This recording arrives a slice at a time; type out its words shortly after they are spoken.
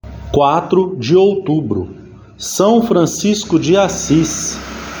4 de outubro, São Francisco de Assis,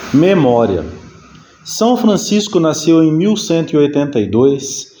 Memória. São Francisco nasceu em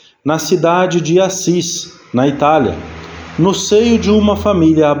 1182, na cidade de Assis, na Itália, no seio de uma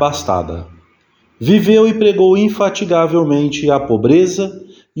família abastada. Viveu e pregou infatigavelmente a pobreza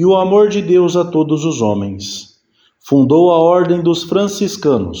e o amor de Deus a todos os homens. Fundou a Ordem dos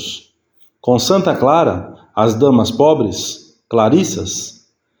Franciscanos. Com Santa Clara, as Damas Pobres, Clarissas,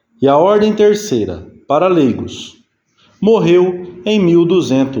 e a Ordem Terceira, para leigos. Morreu em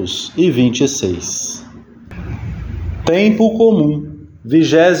 1226. Tempo comum,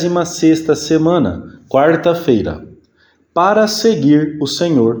 26ª semana, quarta-feira. Para seguir o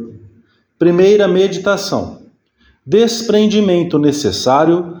Senhor. Primeira meditação. Desprendimento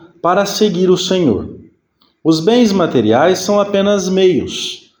necessário para seguir o Senhor. Os bens materiais são apenas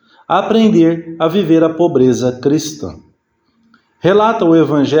meios. Aprender a viver a pobreza cristã. Relata o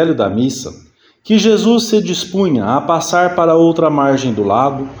Evangelho da Missa que Jesus se dispunha a passar para outra margem do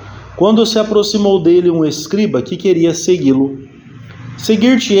lago quando se aproximou dele um escriba que queria segui-lo.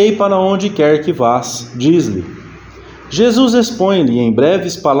 Seguir-te-ei para onde quer que vás, diz-lhe. Jesus expõe-lhe em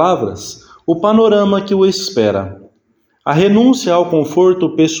breves palavras o panorama que o espera: a renúncia ao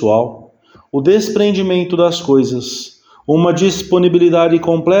conforto pessoal, o desprendimento das coisas, uma disponibilidade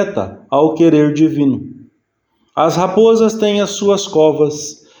completa ao querer divino. As raposas têm as suas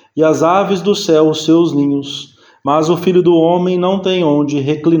covas e as aves do céu os seus ninhos, mas o Filho do Homem não tem onde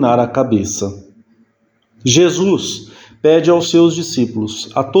reclinar a cabeça. Jesus pede aos seus discípulos,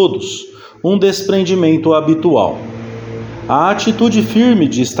 a todos, um desprendimento habitual. A atitude firme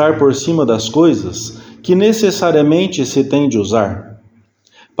de estar por cima das coisas que necessariamente se tem de usar.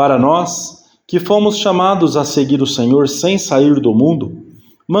 Para nós, que fomos chamados a seguir o Senhor sem sair do mundo,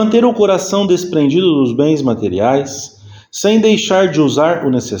 manter o coração desprendido dos bens materiais, sem deixar de usar o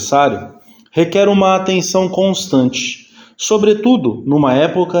necessário, requer uma atenção constante, sobretudo numa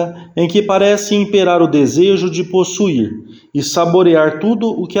época em que parece imperar o desejo de possuir e saborear tudo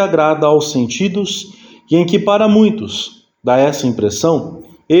o que agrada aos sentidos e em que, para muitos, dá essa impressão,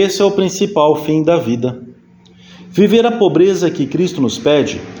 esse é o principal fim da vida. Viver a pobreza que Cristo nos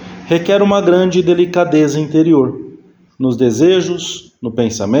pede requer uma grande delicadeza interior, nos desejos, no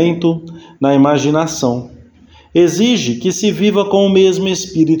pensamento, na imaginação. Exige que se viva com o mesmo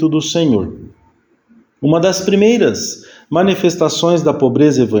Espírito do Senhor. Uma das primeiras manifestações da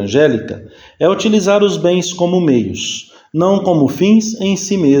pobreza evangélica é utilizar os bens como meios, não como fins em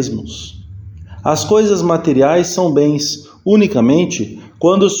si mesmos. As coisas materiais são bens unicamente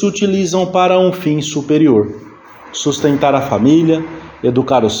quando se utilizam para um fim superior: sustentar a família,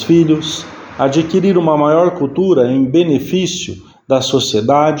 educar os filhos, adquirir uma maior cultura em benefício da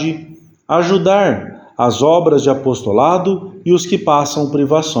sociedade, ajudar as obras de apostolado e os que passam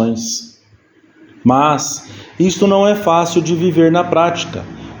privações. Mas isto não é fácil de viver na prática,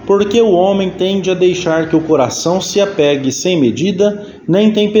 porque o homem tende a deixar que o coração se apegue sem medida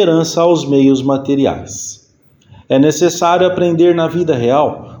nem temperança aos meios materiais. É necessário aprender na vida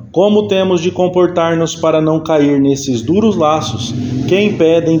real como temos de comportar-nos para não cair nesses duros laços que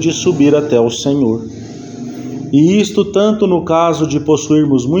impedem de subir até o Senhor. E isto tanto no caso de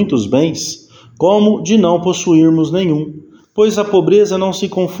possuirmos muitos bens, como de não possuirmos nenhum, pois a pobreza não se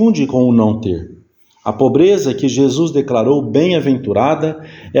confunde com o não ter. A pobreza que Jesus declarou bem-aventurada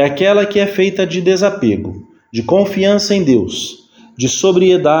é aquela que é feita de desapego, de confiança em Deus, de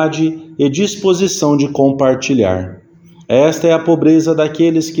sobriedade e disposição de compartilhar. Esta é a pobreza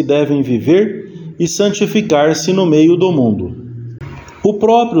daqueles que devem viver e santificar-se no meio do mundo. O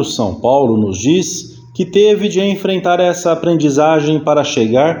próprio São Paulo nos diz que teve de enfrentar essa aprendizagem para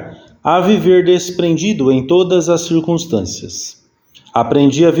chegar a viver desprendido em todas as circunstâncias.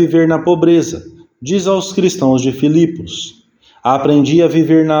 Aprendi a viver na pobreza, diz aos cristãos de Filipos. Aprendi a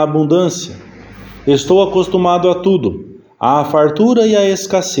viver na abundância. Estou acostumado a tudo, à fartura e à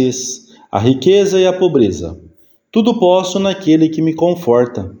escassez, à riqueza e à pobreza. Tudo posso naquele que me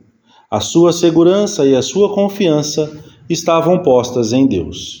conforta. A sua segurança e a sua confiança estavam postas em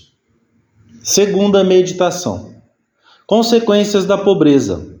Deus. Segunda meditação. Consequências da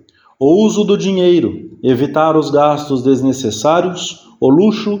pobreza. O uso do dinheiro, evitar os gastos desnecessários, o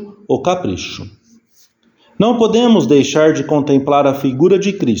luxo, o capricho. Não podemos deixar de contemplar a figura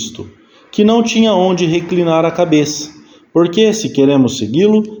de Cristo, que não tinha onde reclinar a cabeça, porque, se queremos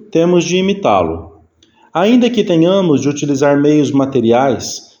segui-lo, temos de imitá-lo. Ainda que tenhamos de utilizar meios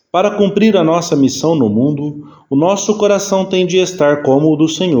materiais para cumprir a nossa missão no mundo, o nosso coração tem de estar como o do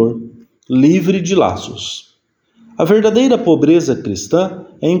Senhor, livre de laços. A verdadeira pobreza cristã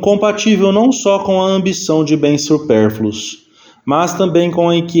é incompatível não só com a ambição de bens supérfluos, mas também com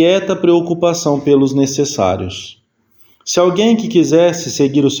a inquieta preocupação pelos necessários. Se alguém que quisesse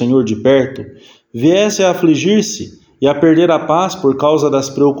seguir o Senhor de perto viesse a afligir-se e a perder a paz por causa das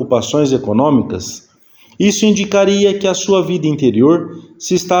preocupações econômicas, isso indicaria que a sua vida interior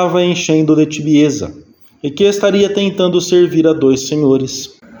se estava enchendo de tibieza e que estaria tentando servir a dois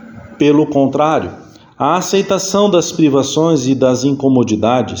senhores. Pelo contrário, a aceitação das privações e das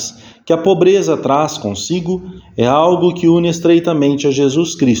incomodidades que a pobreza traz consigo é algo que une estreitamente a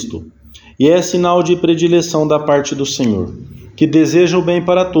Jesus Cristo e é sinal de predileção da parte do Senhor, que deseja o bem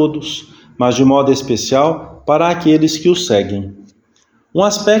para todos, mas de modo especial para aqueles que o seguem. Um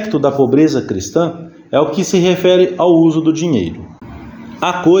aspecto da pobreza cristã é o que se refere ao uso do dinheiro.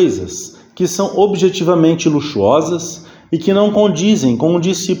 Há coisas que são objetivamente luxuosas e que não condizem com o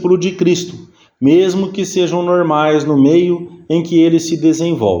discípulo de Cristo, mesmo que sejam normais no meio em que ele se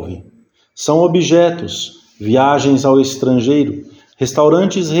desenvolve. São objetos, viagens ao estrangeiro,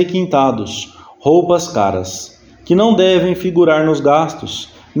 restaurantes requintados, roupas caras, que não devem figurar nos gastos,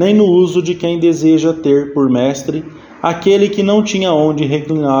 nem no uso de quem deseja ter por mestre aquele que não tinha onde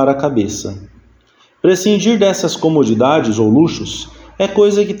reclinar a cabeça. Prescindir dessas comodidades ou luxos é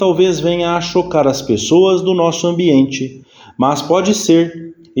coisa que talvez venha a chocar as pessoas do nosso ambiente, mas pode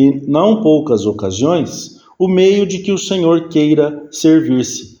ser, em não poucas ocasiões, o meio de que o Senhor queira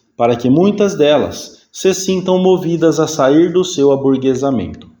servir-se, para que muitas delas se sintam movidas a sair do seu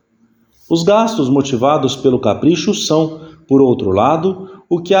aburguesamento. Os gastos motivados pelo capricho são, por outro lado,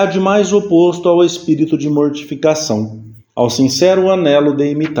 o que há de mais oposto ao espírito de mortificação, ao sincero anelo de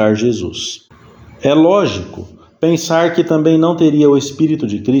imitar Jesus. É lógico pensar que também não teria o Espírito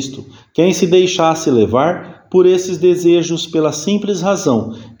de Cristo quem se deixasse levar por esses desejos pela simples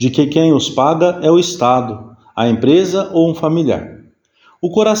razão de que quem os paga é o Estado, a empresa ou um familiar. O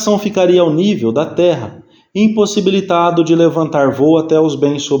coração ficaria ao nível da terra, impossibilitado de levantar voo até os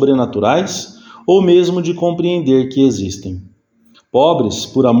bens sobrenaturais ou mesmo de compreender que existem. Pobres,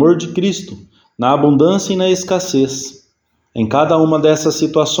 por amor de Cristo, na abundância e na escassez. Em cada uma dessas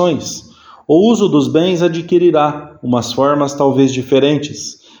situações, o uso dos bens adquirirá umas formas talvez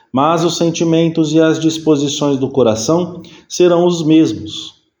diferentes, mas os sentimentos e as disposições do coração serão os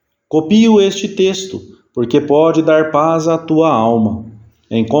mesmos. Copio este texto, porque pode dar paz à tua alma.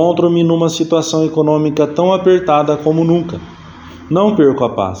 Encontro-me numa situação econômica tão apertada como nunca. Não perco a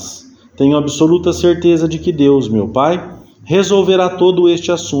paz. Tenho absoluta certeza de que Deus, meu Pai, resolverá todo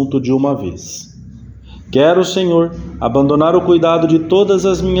este assunto de uma vez. Quero, Senhor, abandonar o cuidado de todas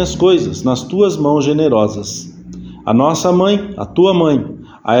as minhas coisas nas tuas mãos generosas. A nossa mãe, a tua mãe,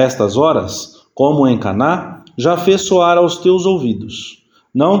 a estas horas, como em Caná, já fez soar aos teus ouvidos.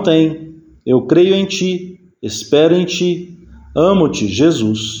 Não tem, eu creio em ti, espero em ti, amo-te,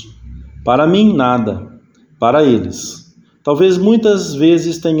 Jesus. Para mim, nada, para eles. Talvez muitas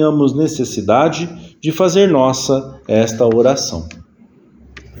vezes tenhamos necessidade de fazer nossa esta oração.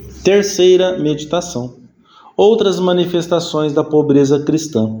 Terceira meditação. Outras manifestações da pobreza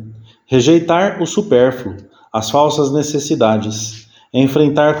cristã. Rejeitar o supérfluo, as falsas necessidades.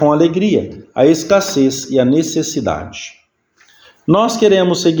 Enfrentar com alegria a escassez e a necessidade. Nós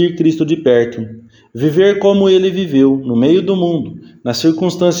queremos seguir Cristo de perto, viver como Ele viveu, no meio do mundo, nas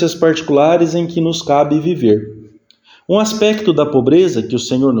circunstâncias particulares em que nos cabe viver. Um aspecto da pobreza que o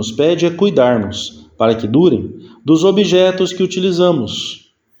Senhor nos pede é cuidarmos, para que durem, dos objetos que utilizamos.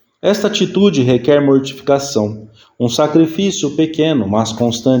 Esta atitude requer mortificação, um sacrifício pequeno, mas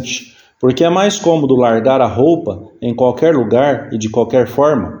constante, porque é mais cômodo largar a roupa em qualquer lugar e de qualquer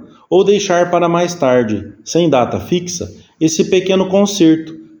forma, ou deixar para mais tarde, sem data fixa, esse pequeno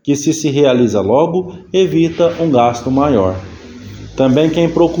conserto, que se realiza logo, evita um gasto maior. Também quem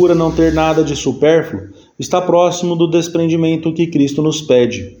procura não ter nada de supérfluo está próximo do desprendimento que Cristo nos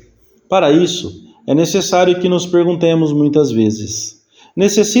pede. Para isso, é necessário que nos perguntemos muitas vezes: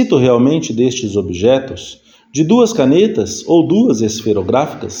 necessito realmente destes objetos? De 2 canetas ou 2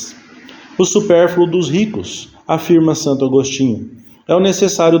 esferográficas? O supérfluo dos ricos, afirma Santo Agostinho, é o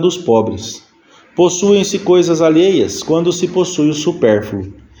necessário dos pobres. Possuem-se coisas alheias quando se possui o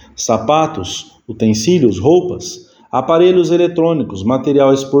supérfluo. Sapatos, utensílios, roupas, aparelhos eletrônicos,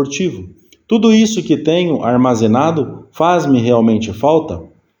 material esportivo. Tudo isso que tenho armazenado faz-me realmente falta?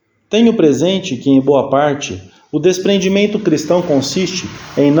 Tenho presente que, em boa parte, o desprendimento cristão consiste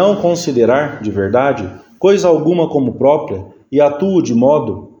em não considerar, de verdade, coisa alguma como própria e atuo de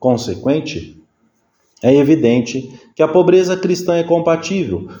modo consequente. É evidente que a pobreza cristã é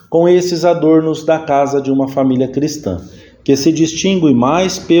compatível com esses adornos da casa de uma família cristã, que se distingue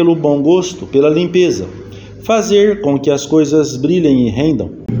mais pelo bom gosto, pela limpeza, fazer com que as coisas brilhem e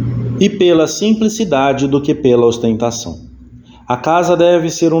rendam, e pela simplicidade do que pela ostentação. A casa deve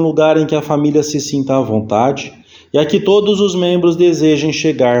ser um lugar em que a família se sinta à vontade e a que todos os membros desejem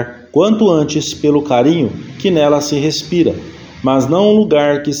chegar quanto antes pelo carinho que nela se respira, mas não um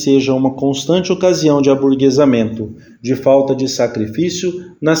lugar que seja uma constante ocasião de aburguesamento, de falta de sacrifício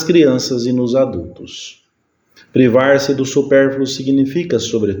nas crianças e nos adultos. Privar-se do supérfluo significa,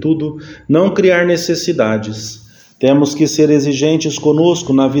 sobretudo, não criar necessidades. Temos que ser exigentes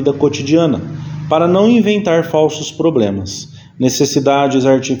conosco na vida cotidiana, para não inventar falsos problemas, necessidades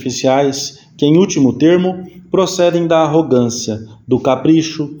artificiais que, em último termo, procedem da arrogância, do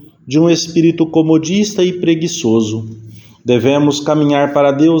capricho, de um espírito comodista e preguiçoso. Devemos caminhar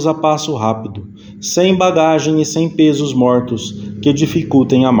para Deus a passo rápido, sem bagagem e sem pesos mortos que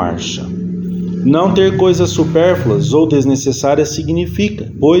dificultem a marcha. Não ter coisas supérfluas ou desnecessárias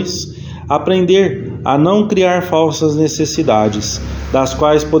significa, pois, aprender a não criar falsas necessidades, das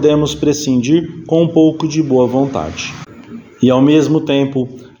quais podemos prescindir com um pouco de boa vontade. E, ao mesmo tempo,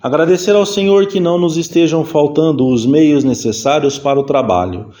 agradecer ao Senhor que não nos estejam faltando os meios necessários para o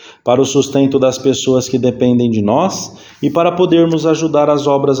trabalho, para o sustento das pessoas que dependem de nós e para podermos ajudar as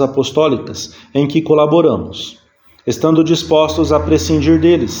obras apostólicas em que colaboramos, estando dispostos a prescindir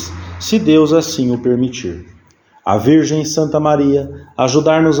deles, se Deus assim o permitir. A Virgem Santa Maria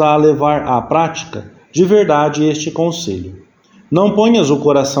ajudar-nos a levar à prática de verdade este conselho. Não ponhas o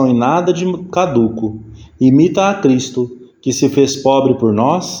coração em nada de caduco, imita a Cristo, que se fez pobre por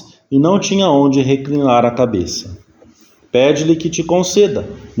nós e não tinha onde reclinar a cabeça. Pede-lhe que te conceda,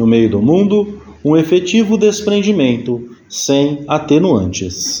 no meio do mundo, um efetivo desprendimento, sem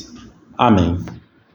atenuantes. Amém.